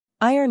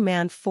Iron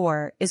Man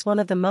 4 is one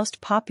of the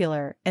most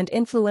popular and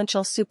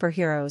influential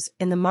superheroes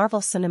in the Marvel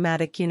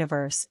Cinematic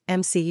Universe,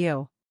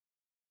 MCU.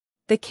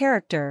 The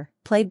character,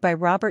 played by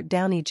Robert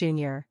Downey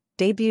Jr.,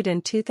 debuted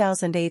in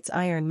 2008's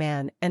Iron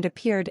Man and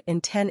appeared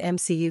in 10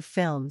 MCU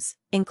films,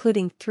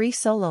 including 3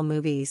 solo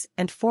movies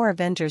and 4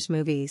 Avengers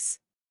movies.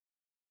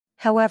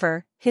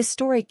 However, his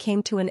story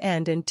came to an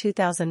end in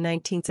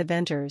 2019's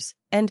Avengers: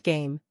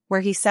 Endgame,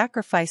 where he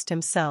sacrificed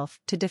himself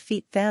to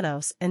defeat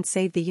Thanos and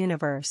save the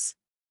universe.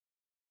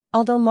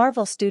 Although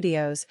Marvel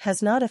Studios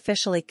has not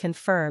officially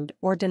confirmed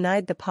or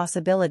denied the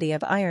possibility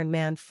of Iron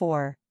Man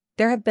 4,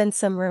 there have been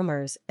some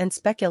rumors and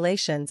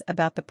speculations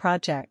about the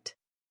project.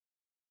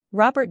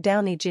 Robert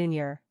Downey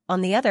Jr., on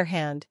the other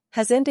hand,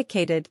 has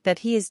indicated that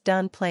he is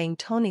done playing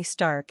Tony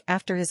Stark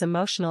after his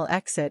emotional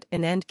exit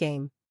in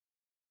Endgame.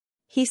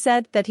 He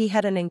said that he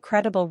had an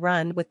incredible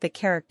run with the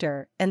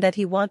character and that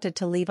he wanted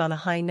to leave on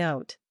a high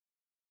note.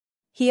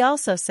 He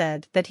also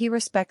said that he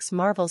respects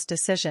Marvel's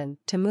decision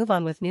to move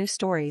on with new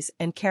stories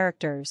and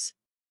characters.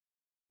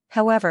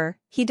 However,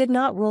 he did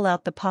not rule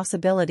out the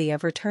possibility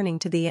of returning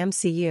to the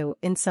MCU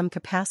in some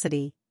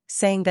capacity,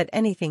 saying that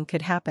anything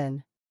could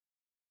happen.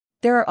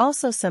 There are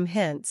also some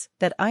hints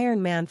that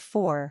Iron Man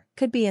 4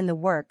 could be in the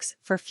works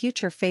for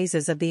future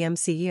phases of the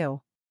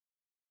MCU.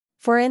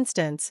 For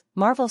instance,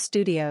 Marvel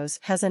Studios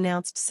has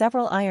announced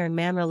several Iron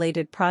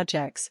Man-related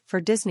projects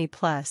for Disney+,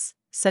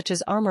 such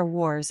as Armor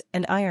Wars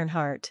and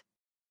Ironheart.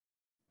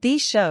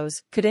 These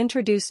shows could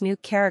introduce new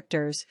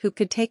characters who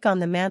could take on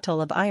the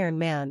mantle of Iron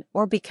Man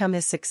or become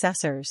his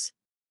successors.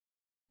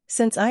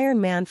 Since Iron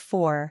Man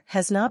 4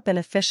 has not been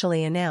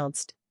officially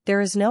announced,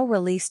 there is no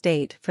release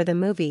date for the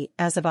movie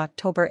as of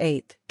October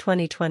 8,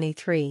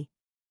 2023.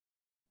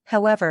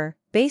 However,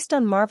 based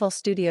on Marvel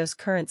Studios'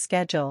 current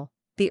schedule,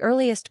 the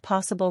earliest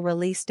possible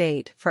release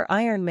date for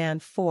Iron Man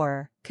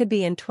 4 could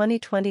be in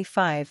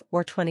 2025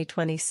 or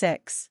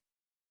 2026.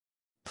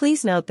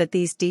 Please note that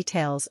these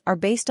details are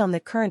based on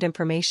the current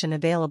information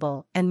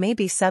available and may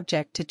be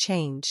subject to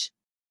change.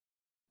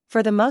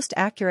 For the most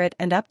accurate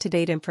and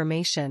up-to-date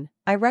information,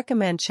 I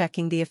recommend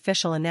checking the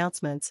official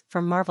announcements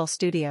from Marvel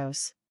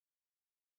Studios.